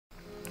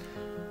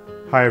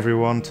Hi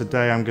everyone,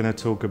 today I'm going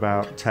to talk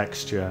about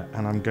texture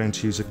and I'm going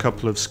to use a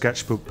couple of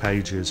sketchbook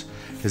pages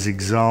as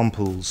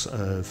examples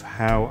of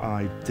how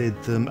I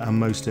did them and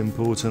most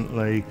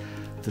importantly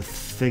the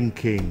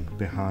thinking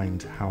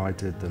behind how I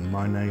did them.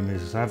 My name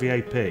is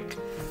Xavier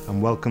and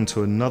welcome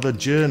to another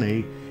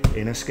journey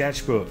in a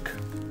sketchbook.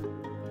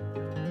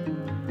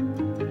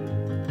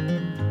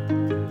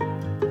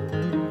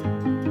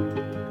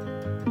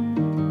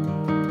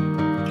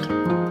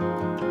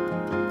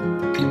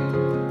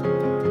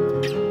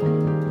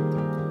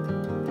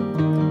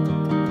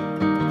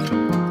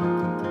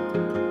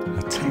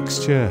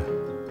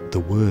 Texture, the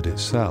word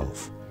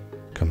itself,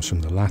 comes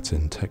from the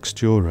Latin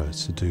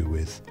textura, to do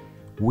with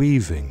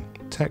weaving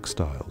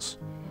textiles.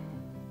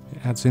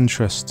 It adds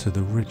interest to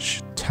the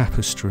rich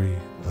tapestry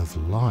of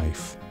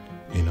life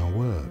in our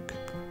work.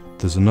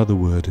 There's another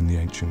word in the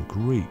ancient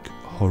Greek,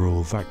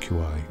 horror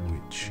vacui,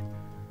 which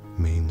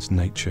means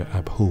nature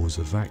abhors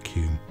a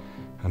vacuum,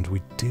 and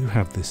we do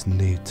have this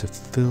need to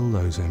fill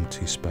those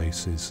empty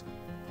spaces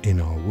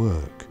in our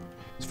work.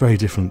 It's very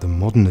different than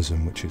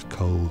modernism, which is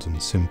cold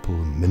and simple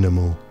and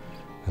minimal,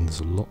 and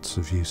there's lots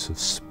of use of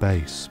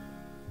space.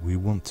 We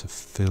want to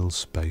fill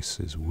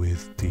spaces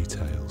with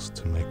details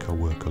to make our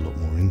work a lot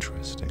more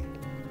interesting.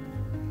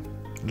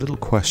 A little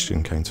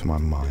question came to my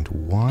mind: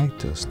 why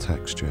does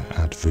texture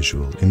add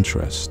visual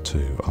interest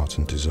to art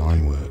and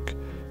design work?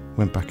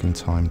 Went back in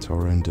time to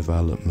our own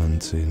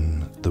development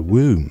in the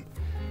womb.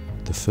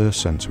 The first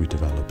sense we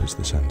develop is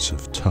the sense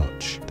of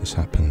touch. This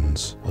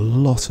happens a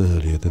lot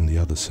earlier than the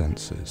other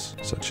senses,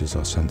 such as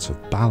our sense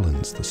of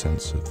balance, the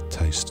sense of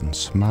taste and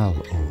smell,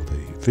 or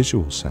the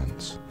visual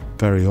sense.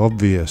 Very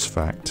obvious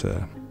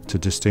factor to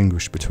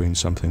distinguish between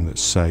something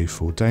that's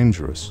safe or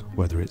dangerous,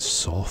 whether it's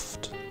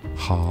soft,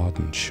 hard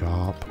and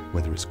sharp,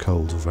 whether it's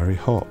cold or very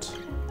hot.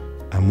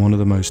 And one of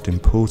the most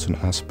important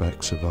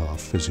aspects of our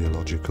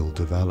physiological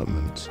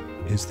development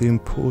is the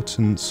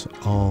importance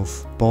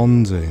of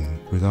bonding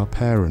with our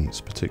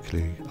parents,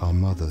 particularly our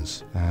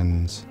mothers,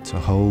 and to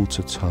hold,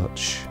 to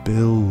touch,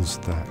 builds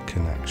that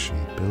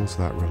connection, builds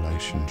that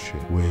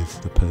relationship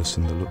with the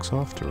person that looks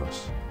after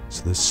us.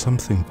 So there's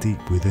something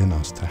deep within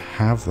us to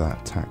have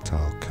that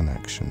tactile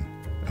connection.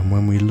 And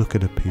when we look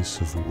at a piece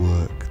of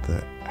work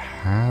that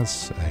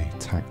has a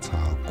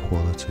tactile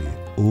quality,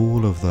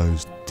 all of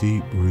those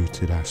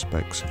deep-rooted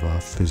aspects of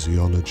our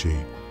physiology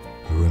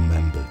are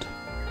remembered.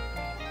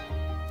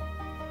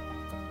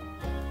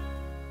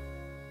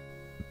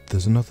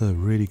 There's another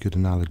really good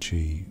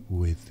analogy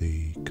with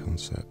the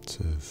concept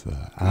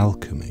of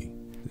alchemy.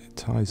 It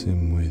ties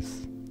in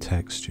with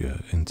texture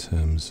in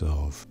terms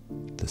of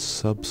the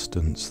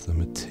substance, the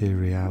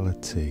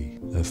materiality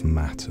of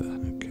matter.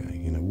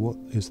 Okay, what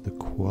is the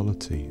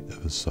quality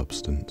of a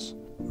substance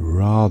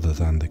rather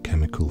than the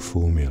chemical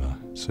formula?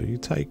 So you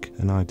take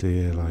an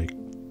idea like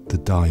the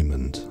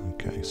diamond.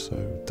 Okay, so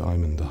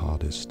diamond, the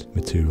hardest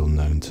material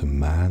known to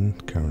man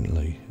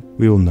currently.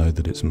 We all know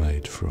that it's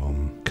made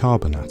from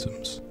carbon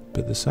atoms.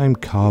 But the same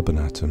carbon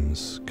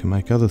atoms can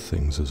make other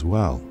things as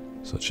well,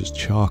 such as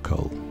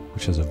charcoal,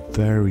 which has a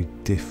very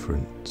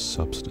different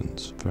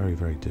substance, very,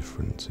 very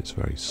different. It's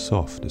very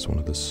soft. It's one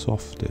of the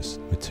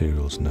softest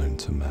materials known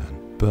to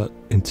man. But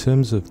in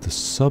terms of the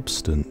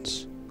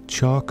substance,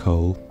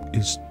 charcoal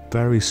is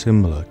very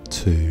similar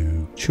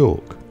to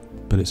chalk,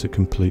 but it's a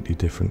completely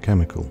different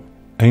chemical.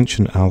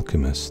 Ancient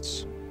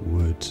alchemists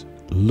would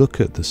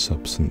look at the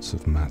substance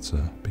of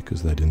matter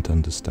because they didn't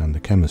understand the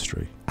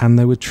chemistry, and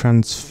they would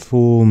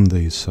transform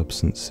these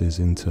substances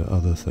into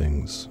other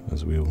things,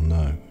 as we all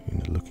know,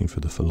 looking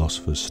for the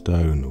philosopher's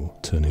stone or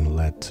turning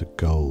lead to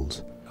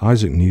gold.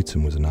 Isaac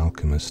Newton was an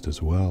alchemist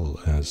as well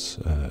as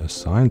a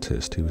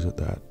scientist. He was at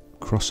that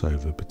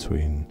crossover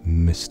between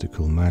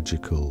mystical,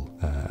 magical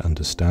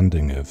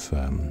understanding of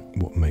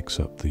what makes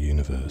up the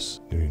universe,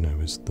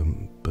 is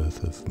the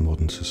birth of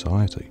modern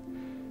society,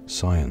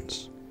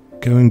 science.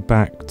 Going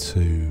back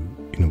to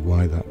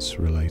why that's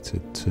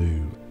related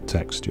to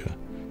texture,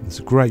 there's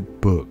a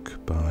great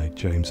book by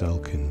James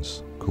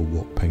Elkins called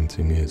What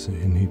Painting Is,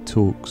 and he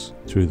talks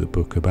through the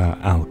book about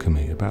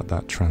alchemy, about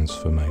that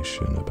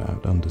transformation,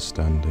 about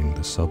understanding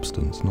the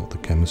substance, not the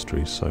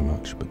chemistry so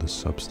much, but the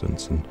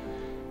substance, and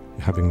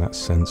having that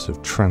sense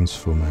of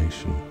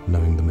transformation,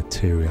 knowing the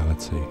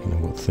materiality,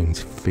 what things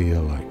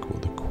feel like,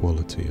 what the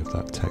quality of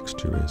that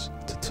texture is,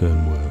 to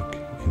turn work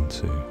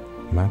into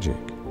magic.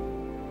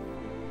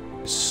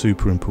 It's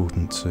super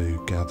important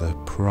to gather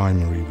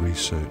primary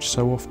research.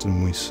 So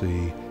often we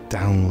see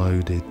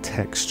downloaded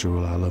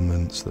textural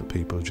elements that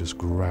people have just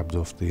grabbed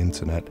off the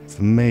internet.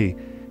 For me,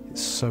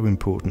 it's so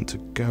important to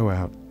go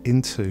out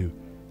into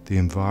the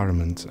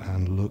environment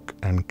and look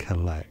and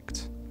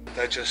collect.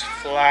 They're just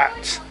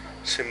flat,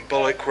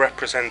 symbolic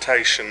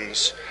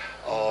representations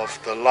of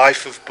the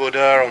life of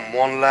Buddha on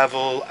one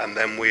level, and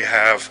then we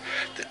have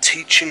the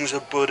teachings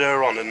of Buddha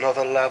on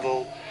another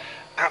level.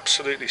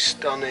 Absolutely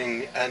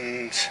stunning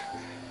and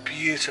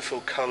beautiful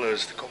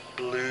colours. They've got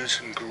blues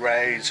and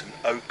greys and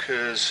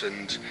ochres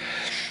and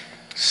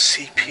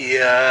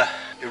sepia,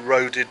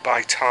 eroded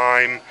by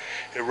time,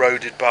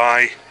 eroded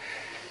by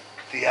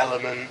the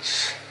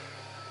elements.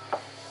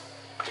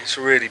 It's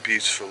really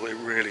beautiful, it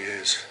really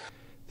is.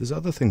 There's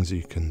other things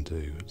you can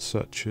do,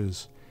 such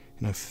as,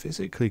 you know,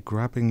 physically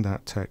grabbing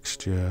that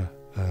texture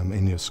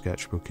in your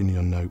sketchbook, in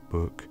your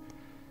notebook.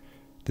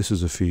 This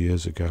was a few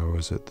years ago. I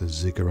was at the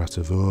Ziggurat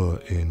of Ur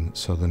in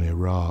southern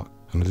Iraq,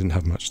 and I didn't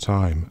have much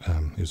time.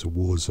 It was a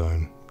war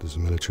zone. There's a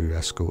military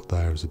escort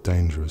there. It was a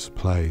dangerous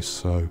place.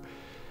 So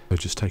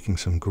just taking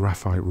some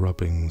graphite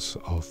rubbings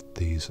of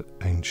these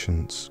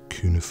ancient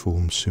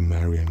cuneiform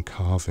Sumerian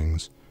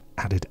carvings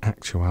added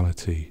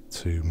actuality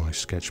to my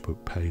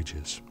sketchbook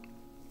pages.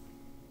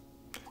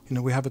 You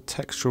know, we have a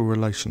textural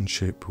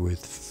relationship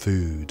with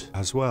food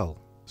as well.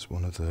 It's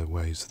one of the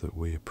ways that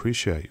we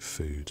appreciate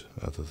food,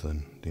 other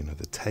than, you know,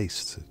 the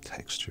taste. The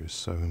texture is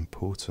so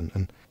important.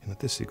 And, you know,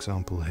 this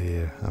example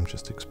here, I'm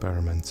just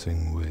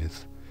experimenting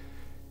with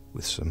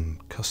some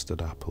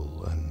custard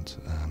apple and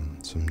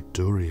some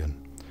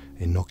durian,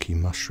 enoki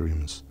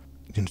mushrooms.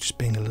 You know, just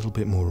being a little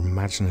bit more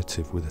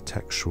imaginative with the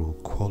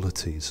textural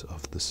qualities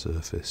of the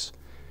surface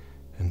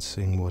and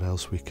seeing what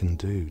else we can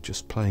do.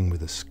 Just playing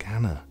with a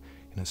scanner.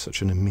 You know,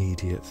 such an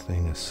immediate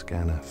thing, a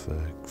scanner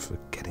for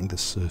getting the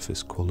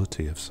surface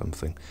quality of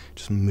something.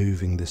 Just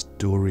moving this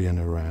durian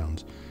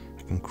around,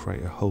 I can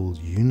create a whole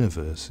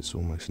universe. It's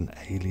almost an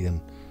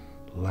alien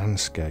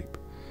landscape.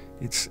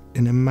 It's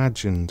an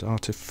imagined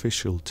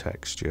artificial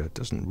texture. It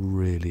doesn't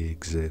really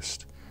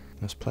exist.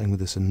 I was playing with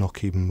this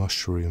enoki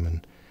mushroom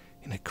and,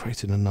 you know,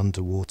 created an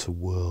underwater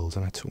world.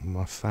 And I took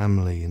my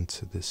family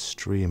into this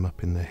stream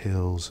up in the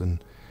hills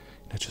and,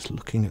 you know, just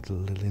looking at the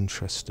little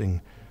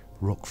interesting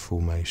rock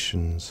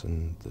formations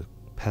and the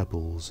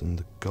pebbles and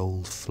the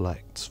gold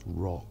flecked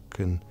rock,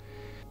 and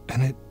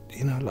it,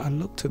 you know, I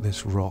looked at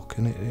this rock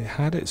and it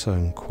had its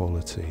own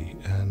quality,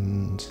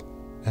 and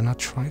I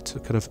tried to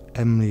kind of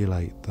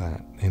emulate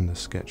that in the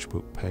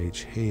sketchbook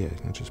page here,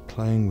 you know, just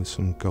playing with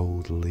some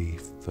gold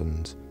leaf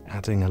and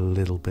adding a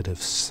little bit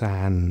of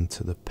sand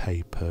to the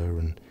paper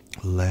and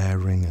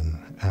layering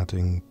and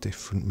adding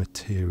different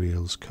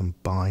materials,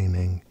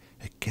 combining.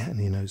 Again,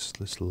 you know,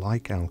 it's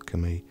like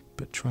alchemy,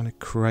 but trying to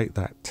create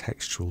that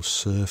textural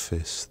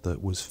surface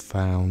that was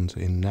found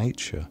in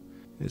nature.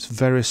 It's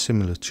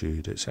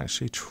verisimilitude. It's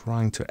actually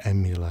trying to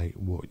emulate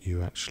what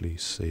you actually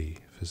see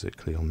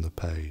physically on the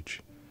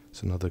page.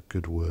 It's another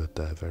good word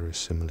there,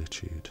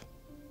 verisimilitude.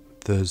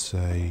 There's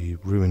a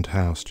ruined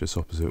house just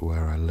opposite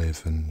where I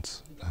live, and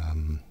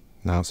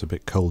now it's a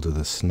bit colder.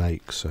 The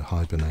snakes are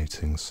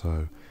hibernating,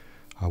 so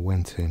I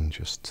went in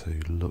just to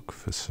look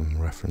for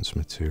some reference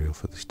material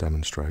for this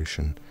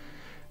demonstration.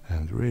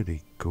 And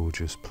really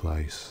gorgeous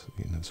place.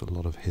 You know, there's a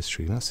lot of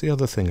history. And that's the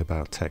other thing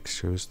about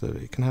texture, is that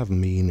it can have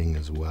meaning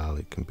as well.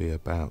 It can be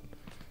about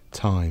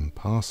time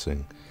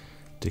passing,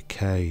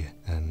 decay,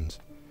 and,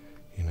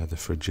 you know, the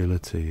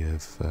fragility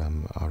of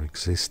our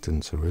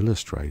existence are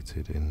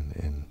illustrated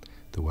in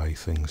the way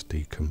things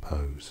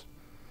decompose.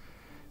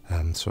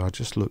 So I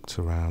just looked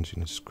around,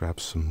 you know, just grabbed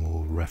some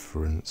more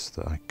reference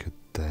that I could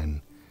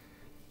then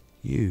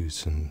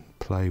use and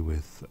play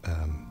with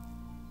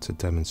to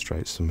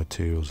demonstrate some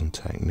materials and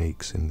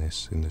techniques in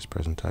this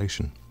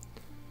presentation.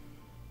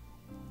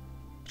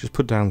 Just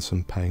put down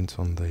some paint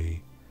on the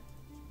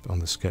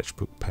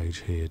sketchbook page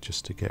here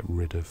just to get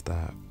rid of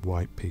that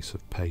white piece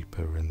of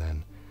paper, and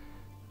then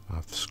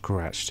I've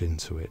scratched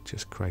into it,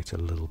 just create a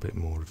little bit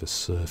more of a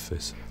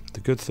surface.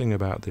 The good thing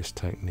about this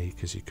technique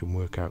is you can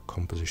work out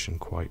composition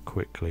quite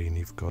quickly, and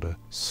you've got a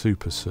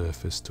super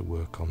surface to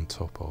work on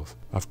top of.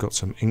 I've got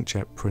some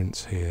inkjet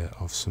prints here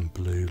of some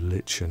blue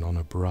lichen on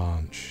a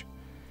branch,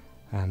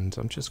 and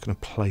I'm just going to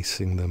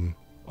placing them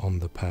on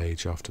the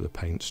page after the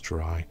paint's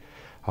dry.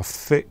 I've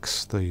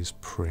fixed these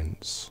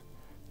prints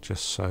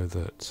just so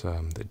that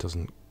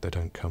they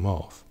don't come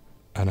off,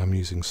 and I'm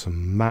using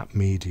some matte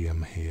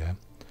medium here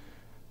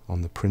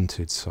on the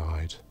printed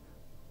side,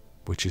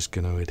 which is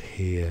going to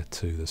adhere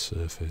to the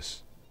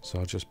surface. So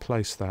I'll just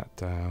place that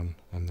down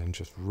and then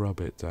just rub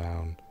it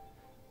down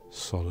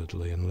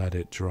solidly and let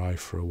it dry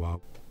for a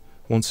while.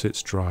 Once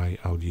it's dry,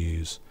 I'll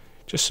use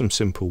just some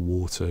simple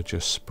water,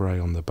 just spray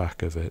on the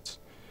back of it,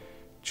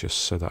 just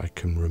so that I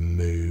can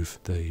remove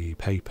the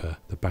paper,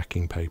 the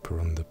backing paper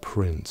on the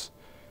print.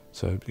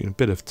 So in a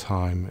bit of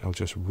time, I'll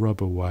just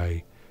rub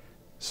away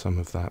some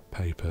of that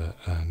paper,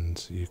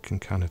 and you can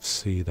kind of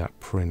see that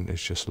print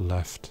is just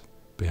left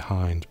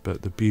behind.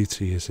 But the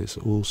beauty is it's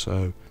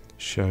also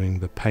showing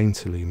the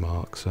painterly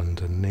marks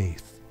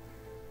underneath.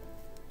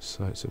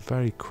 So it's a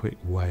very quick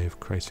way of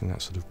creating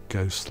that sort of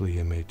ghostly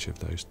image of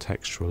those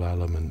textural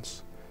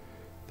elements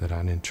that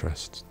add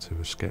interest to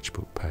a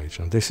sketchbook page.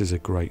 And this is a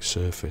great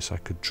surface. I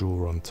could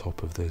draw on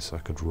top of this, I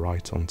could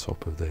write on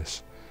top of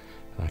this,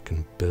 and I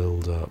can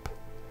build up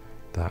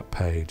that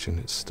page, and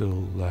it's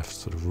still left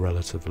sort of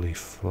relatively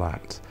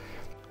flat.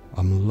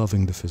 I'm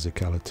loving the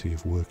physicality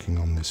of working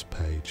on this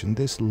page, and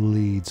this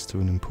leads to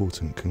an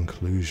important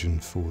conclusion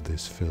for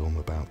this film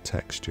about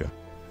texture.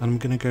 And I'm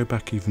going to go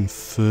back even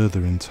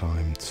further in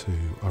time to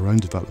our own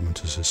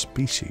development as a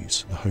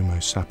species, the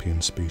Homo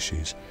sapiens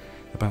species.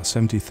 About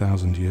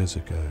 70,000 years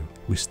ago,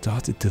 we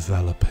started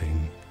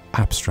developing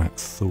abstract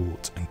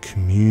thought and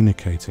communication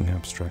communicating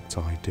abstract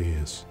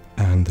ideas.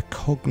 And the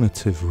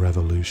cognitive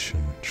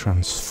revolution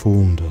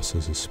transformed us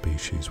as a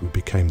species. We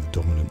became the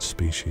dominant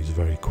species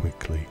very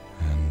quickly,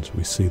 and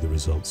we see the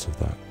results of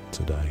that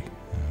today.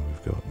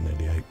 We've got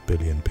nearly 8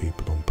 billion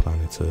people on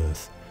planet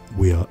Earth.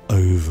 We are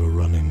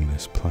overrunning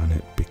this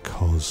planet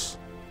because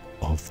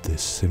of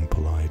this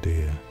simple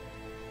idea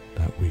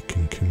that we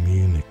can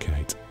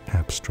communicate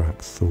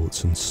abstract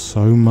thoughts, and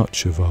so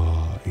much of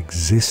our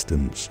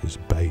existence is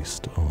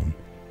based on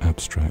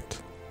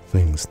abstract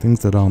things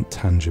that aren't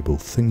tangible,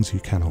 things you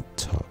cannot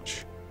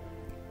touch.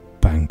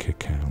 Bank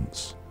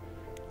accounts,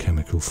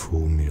 chemical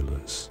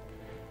formulas,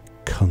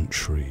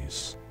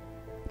 countries,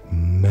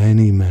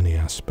 many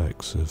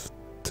aspects of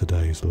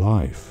today's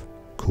life,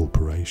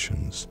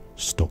 corporations,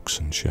 stocks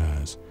and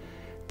shares.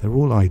 They're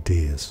all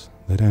ideas.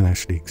 They don't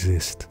actually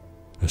exist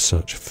as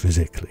such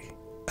physically.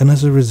 And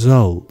as a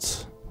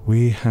result,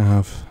 we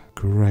have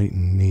great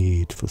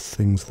need for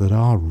things that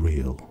are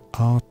real,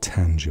 are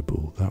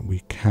tangible, that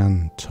we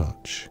can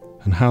touch.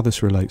 And how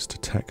this relates to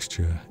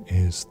texture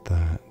is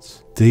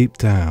that deep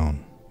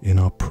down in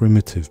our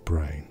primitive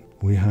brain,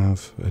 we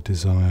have a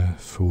desire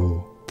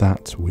for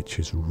that which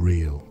is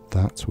real,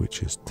 that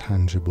which is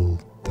tangible,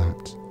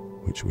 that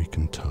which we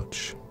can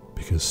touch.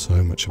 Because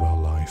so much of our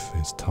life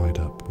is tied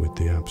up with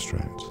the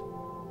abstract,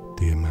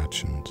 the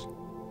imagined,